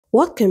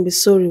What can be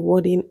so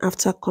rewarding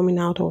after coming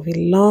out of a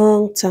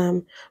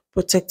long-term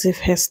protective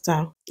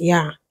hairstyle?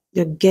 Yeah,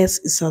 your guess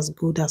is as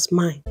good as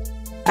mine.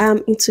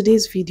 In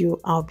today's video,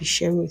 I'll be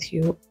sharing with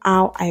you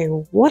how I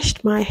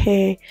washed my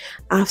hair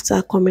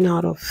after coming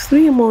out of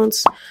 3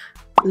 months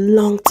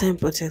long-term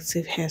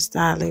protective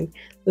hairstyling.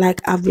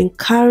 Like, I've been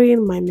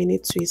carrying my mini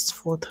twists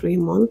for 3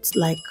 months,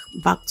 like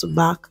back to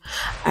back.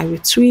 I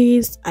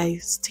retwist, I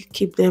still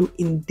keep them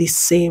in the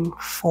same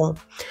form.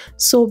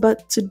 So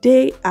but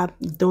today I'm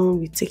done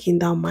with taking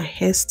down my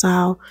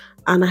hairstyle,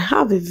 and I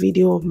have a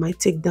video of my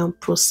takedown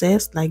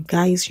process. Like,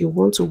 guys, you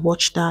want to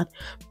watch that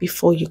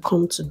before you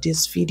come to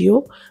this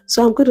video,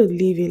 so I'm going to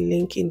leave a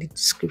link in the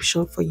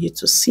description for you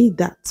to see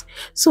that.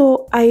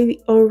 So I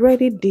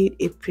already did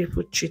a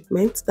pre-poo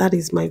treatment. That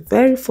is my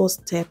very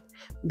first step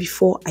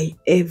before I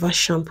ever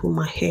shampoo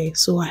my hair.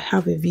 So I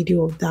have a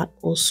video of that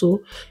also.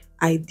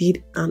 I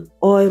did an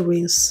oil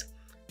rinse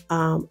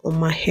on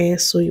my hair,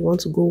 so you want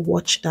to go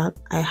watch that.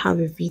 I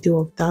have a video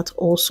of that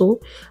also.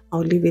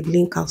 I'll leave a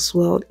link as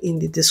well in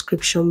the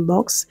description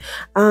box.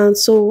 And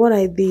so what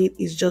I did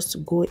is just to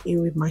go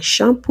in with my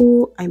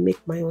shampoo. I make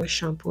my own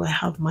shampoo. I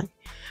have my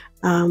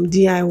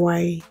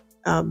DIY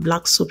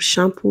black soap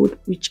shampoo,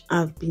 which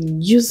I've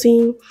been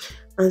using.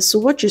 And so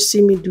what you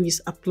see me do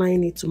is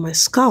applying it to my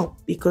scalp,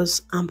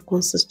 because I'm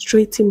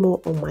concentrating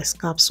more on my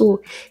scalp.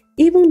 So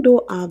even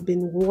though I've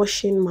been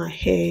washing my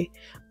hair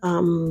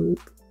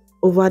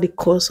over the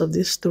course of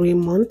these 3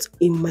 months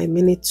in my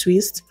mini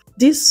twist,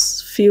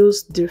 this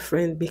feels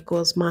different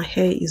because my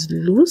hair is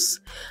loose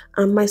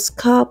and my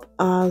scalp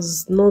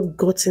has not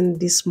gotten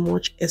this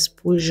much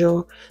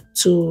exposure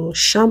to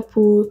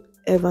shampoo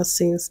ever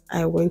since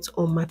I went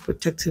on my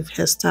protective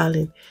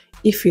hairstyling,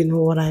 if you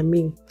know what I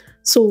mean.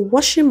 So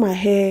washing my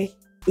hair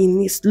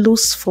in its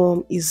loose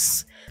form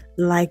is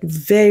like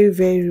very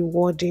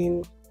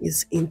rewarding,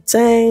 is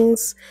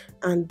intense,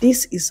 and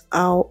this is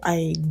how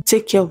I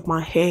take care of my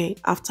hair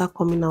after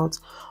coming out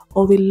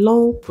of a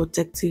long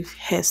protective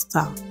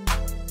hairstyle.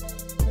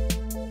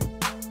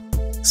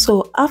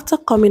 So after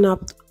coming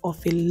out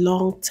of a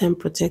long-term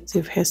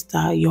protective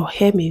hairstyle, your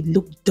hair may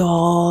look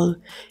dull,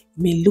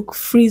 may look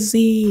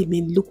frizzy,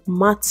 may look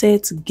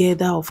matted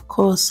together, of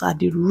course at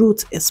the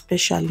root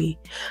especially.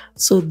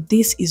 So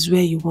this is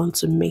where you want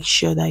to make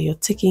sure that you're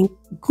taking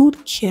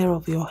good care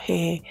of your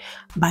hair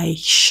by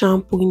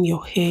shampooing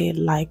your hair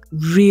like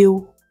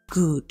real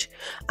good.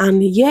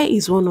 And here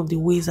is one of the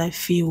ways I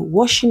feel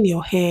washing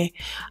your hair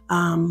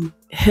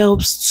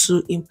helps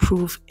to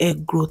improve hair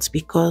growth,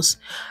 because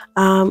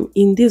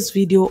in this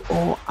video,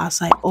 or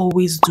as I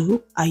always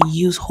do, I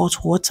use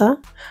hot water,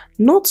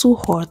 not too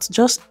hot,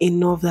 just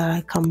enough that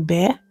I can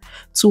bear,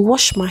 to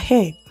wash my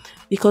hair,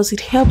 because it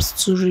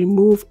helps to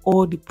remove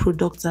all the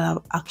products that have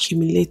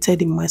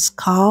accumulated in my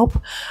scalp,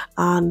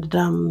 and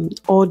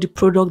all the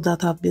products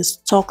that have been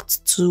stuck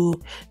to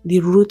the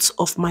roots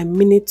of my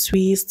mini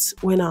twists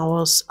when I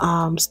was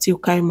still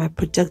carrying my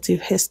protective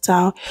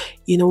hairstyle.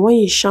 You know, when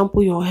you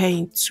shampoo your hair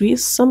in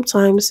twists,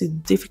 sometimes it's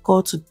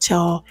difficult to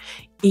tell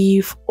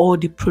if all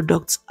the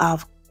products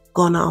have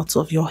gone out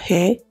of your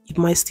hair.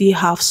 You might still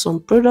have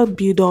some product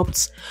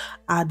buildups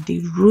at the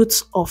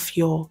roots of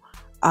your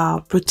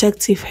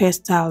protective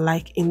hairstyle,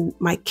 like in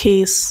my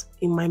case,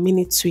 in my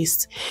mini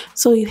twist.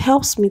 So it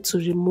helps me to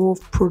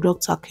remove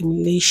product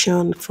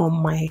accumulation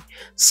from my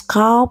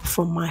scalp,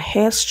 from my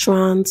hair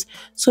strands,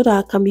 so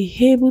that I can be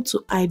able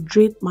to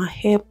hydrate my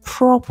hair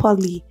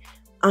properly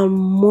and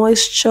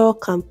moisture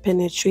can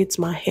penetrate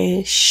my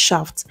hair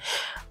shaft.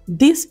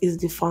 This is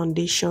the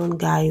foundation,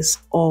 guys,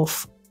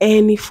 of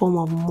any form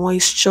of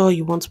moisture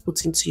you want to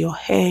put into your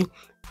hair.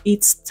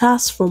 It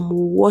starts from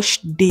wash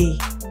day.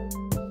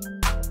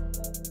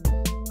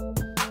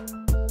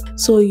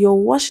 So your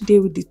wash day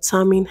will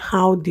determine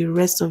how the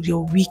rest of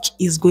your week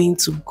is going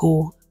to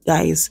go,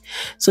 guys.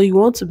 So you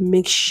want to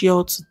make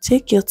sure to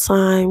take your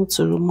time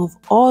to remove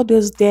all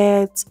those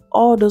dirt,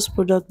 all those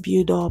product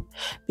buildup,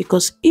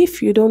 because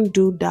if you don't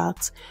do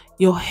that,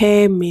 your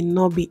hair may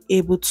not be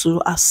able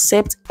to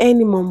accept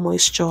any more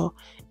moisture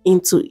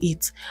into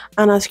it.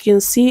 And as you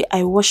can see,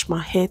 I wash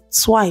my hair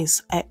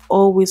twice. I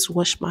always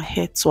wash my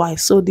hair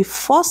twice. So the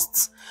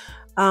first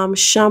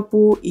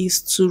shampoo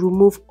is to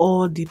remove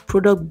all the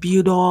product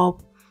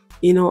buildup.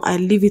 You know, I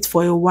leave it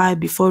for a while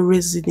before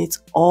rinsing it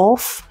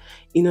off,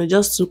 you know,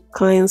 just to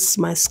cleanse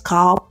my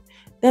scalp.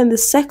 Then the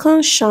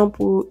second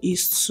shampoo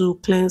is to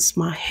cleanse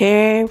my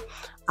hair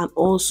and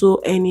also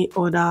any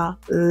other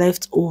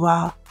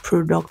leftover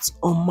products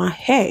on my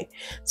hair.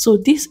 So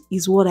this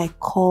is what I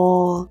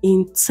call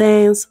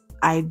intense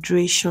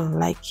hydration.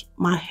 Like,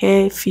 my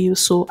hair feels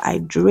so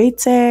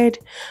hydrated,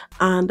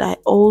 and I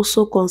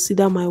also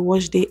consider my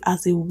wash day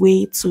as a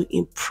way to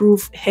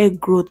improve hair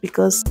growth,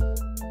 because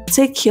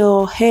take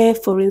your hair,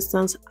 for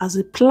instance, as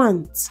a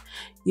plant.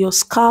 Your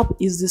scalp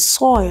is the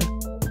soil.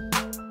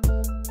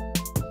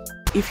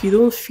 If you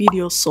don't feed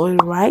your soil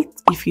right,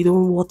 if you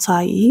don't water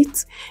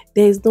it,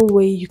 there is no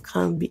way you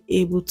can be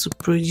able to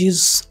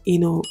produce, you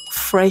know,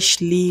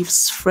 fresh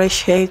leaves,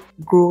 fresh hair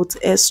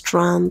growth, hair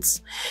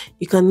strands.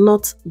 You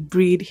cannot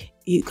breed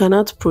you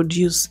cannot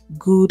produce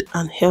good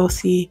and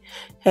healthy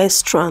hair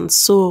strands,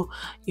 so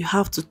you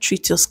have to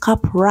treat your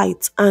scalp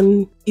right,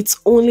 and it's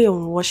only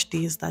on wash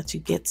days that you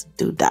get to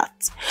do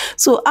that.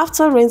 So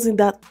after rinsing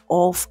that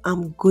off,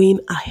 I'm going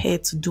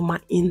ahead to do my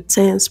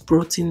intense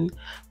protein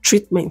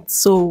treatment.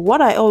 So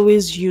what I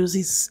always use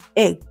is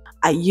egg.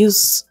 I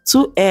use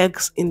 2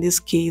 eggs in this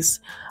case,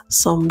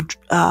 some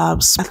I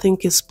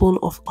think a spoon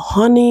of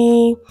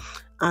honey,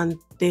 and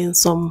then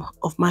some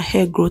of my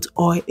hair growth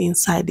oil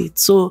inside it.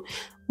 So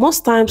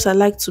most times I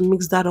like to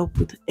mix that up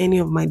with any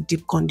of my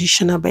deep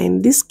conditioner, but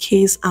in this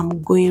case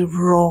I'm going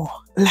raw.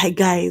 Like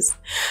guys,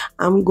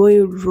 I'm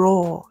going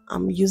raw.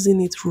 I'm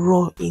using it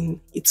raw in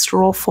its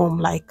raw form.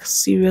 Like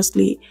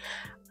seriously,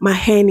 my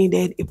hair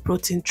needed a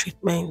protein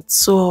treatment.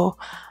 So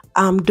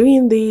I'm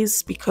doing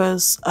this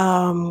because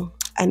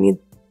I need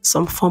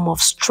some form of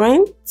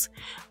strength.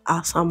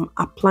 As I'm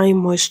applying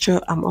moisture,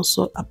 I'm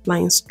also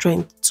applying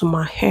strength to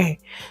my hair.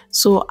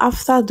 So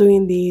after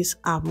doing this,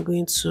 I'm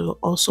going to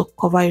also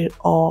cover it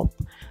up,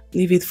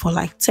 leave it for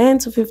like 10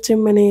 to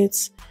 15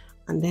 minutes,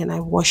 and then I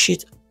wash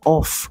it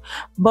off.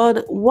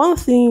 But one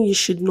thing you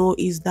should know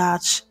is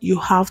that you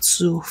have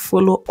to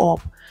follow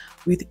up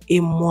with a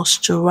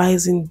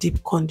moisturizing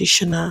deep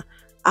conditioner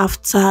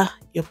after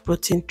your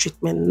protein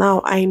treatment.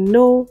 Now I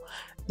know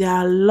there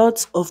are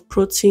lots of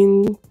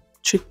protein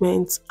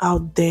treatments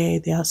out there.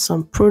 There are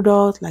some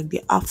products like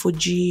the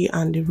Afro-G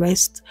and the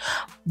rest,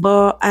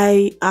 but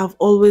I have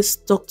always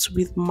stuck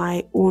with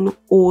my own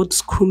old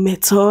school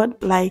method.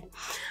 Like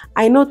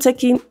I know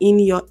taking in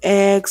your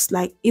eggs,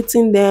 like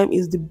eating them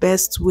is the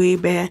best way,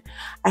 but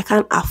I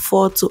can't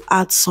afford to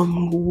add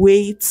some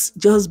weight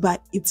just by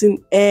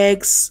eating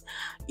eggs,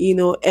 you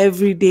know,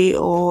 every day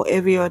or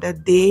every other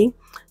day.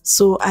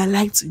 So I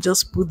like to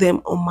just put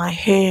them on my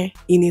hair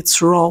in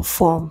its raw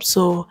form.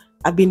 So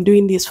I've been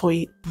doing this for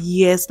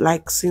years,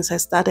 like since I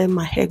started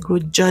my hair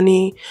growth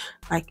journey.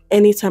 Like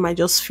anytime I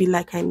just feel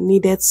like I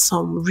needed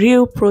some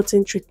real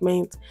protein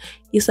treatment,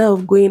 instead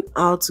of going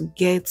out to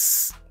get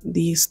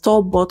the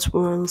store-bought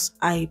ones,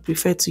 I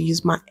prefer to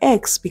use my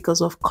eggs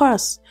because of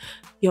course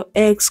your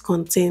eggs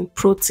contain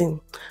protein.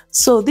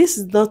 So this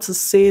is not to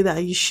say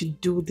that you should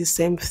do the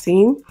same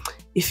thing.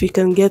 If you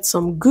can get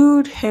some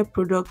good hair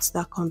products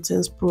that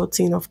contains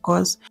protein, of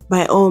course,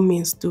 by all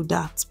means do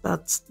that.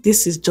 But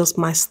this is just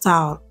my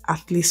style,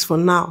 at least for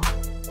now.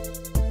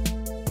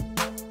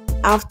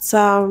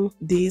 After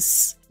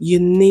this, you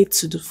need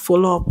to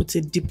follow up with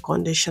a deep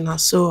conditioner.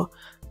 So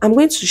I'm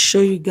going to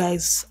show you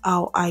guys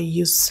how I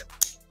use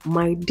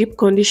my deep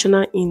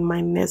conditioner in my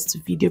next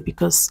video,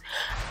 because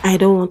I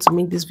don't want to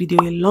make this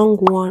video a long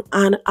one,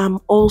 and I'm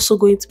also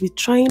going to be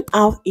trying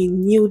out a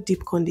new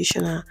deep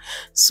conditioner,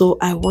 so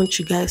I want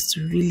you guys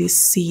to really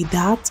see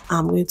that.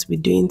 I'm going to be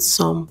doing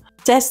some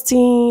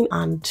testing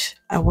and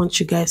I want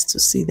you guys to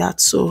see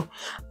that, so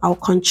I'll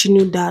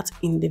continue that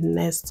in the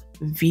next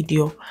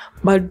video.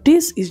 But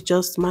this is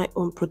just my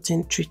own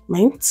protein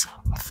treatment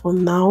for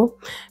now,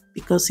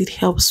 because it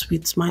helps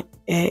with my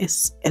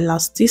hair's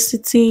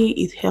elasticity,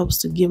 it helps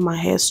to give my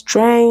hair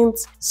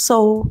strength,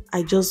 so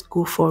I just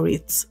go for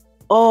it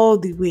all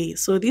the way.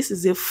 So this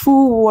is a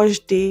full wash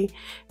day,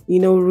 you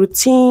know,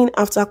 routine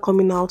after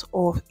coming out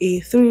of a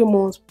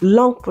 3-month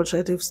long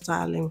protective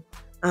styling.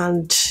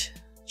 And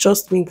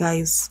trust me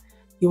guys,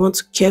 you want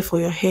to care for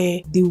your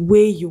hair the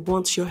way you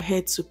want your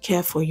hair to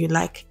care for you.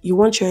 Like you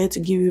want your hair to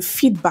give you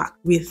feedback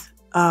with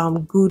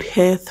good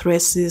hair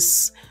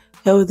tresses,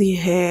 healthy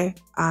hair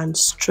and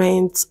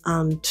strength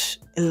and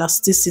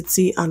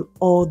elasticity and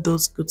all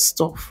those good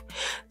stuff.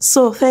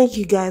 So thank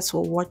you guys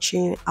for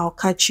watching. I'll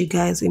catch you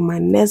guys in my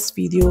next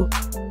video,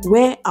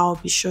 where I'll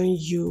be showing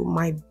you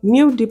my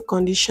new deep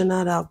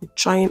conditioner that I'll be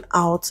trying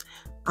out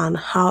and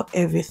how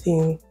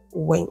everything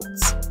went.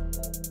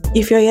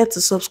 If you're yet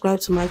to subscribe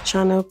to my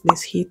channel,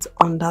 please hit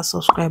on that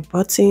subscribe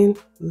button,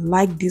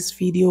 like this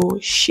video,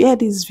 share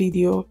this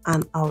video,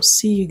 and I'll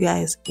see you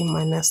guys in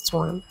my next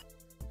one.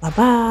 Bye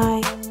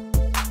bye.